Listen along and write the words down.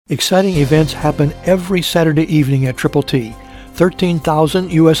Exciting events happen every Saturday evening at Triple T, 13,000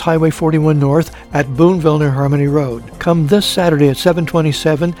 U.S. Highway 41 North at Boonville near Harmony Road. Come this Saturday at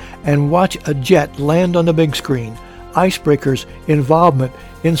 7:27 and watch a jet land on the big screen. Icebreakers, involvement,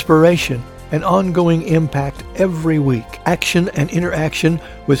 inspiration, and ongoing impact every week. Action and interaction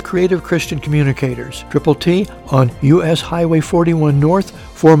with creative Christian communicators. Triple T on U.S. Highway 41 North,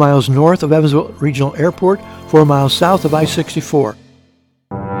 4 miles north of Evansville Regional Airport, 4 miles south of I-64.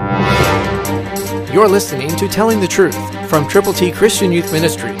 You're listening to Telling the Truth from Triple T Christian Youth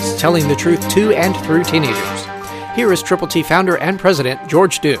Ministries, telling the truth to and through teenagers. Here is Triple T founder and president,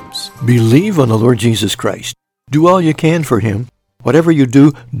 George Dooms. Believe on the Lord Jesus Christ. Do all you can for Him. Whatever you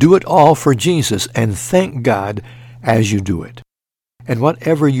do, do it all for Jesus, and thank God as you do it. And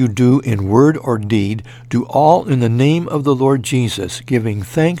whatever you do in word or deed, do all in the name of the Lord Jesus, giving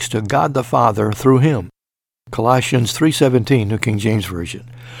thanks to God the Father through Him. Colossians 3:17, New King James Version.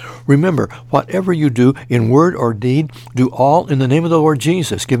 Remember, whatever you do in word or deed, do all in the name of the Lord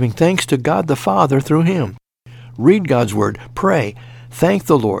Jesus, giving thanks to God the Father through Him. Read God's Word, pray, thank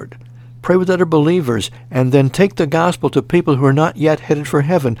the Lord, pray with other believers, and then take the gospel to people who are not yet headed for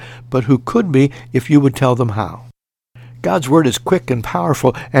heaven, but who could be if you would tell them how. God's Word is quick and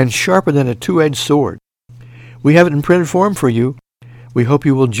powerful and sharper than a two-edged sword. We have it in printed form for you. We hope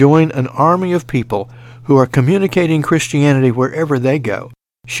you will join an army of people who are communicating Christianity wherever they go,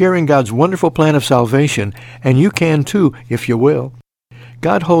 sharing God's wonderful plan of salvation, and you can too if you will.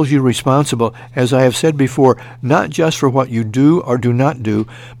 God holds you responsible, as I have said before, not just for what you do or do not do,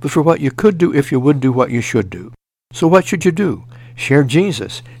 but for what you could do if you would do what you should do. So what should you do? Share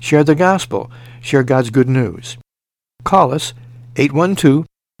Jesus, share the gospel, share God's good news. Call us,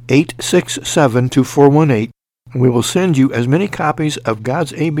 812-867-2418, and we will send you as many copies of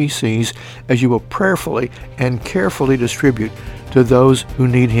God's ABCs as you will prayerfully and carefully distribute to those who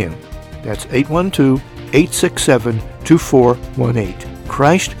need Him. That's 812-867-2418.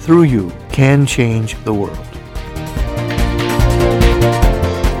 Christ through you can change the world.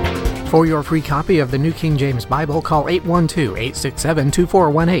 For your free copy of the New King James Bible, call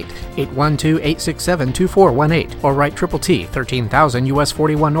 812-867-2418, 812-867-2418, or write Triple T, 13,000 U.S.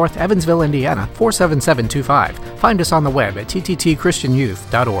 41 North, Evansville, Indiana, 47725. Find us on the web at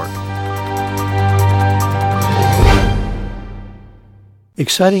tttchristianyouth.org.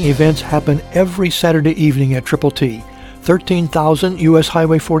 Exciting events happen every Saturday evening at Triple T, 13,000 U.S.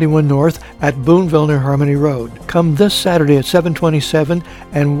 Highway 41 North at Boonville near Harmony Road. Come this Saturday at 7:27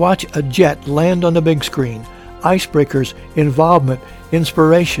 and watch a jet land on the big screen. Icebreakers, involvement,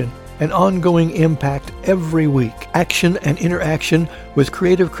 inspiration, and ongoing impact every week. Action and interaction with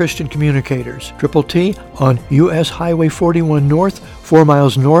creative Christian communicators. Triple T on U.S. Highway 41 North, 4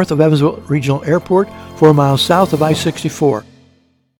 miles north of Evansville Regional Airport, 4 miles south of I-64.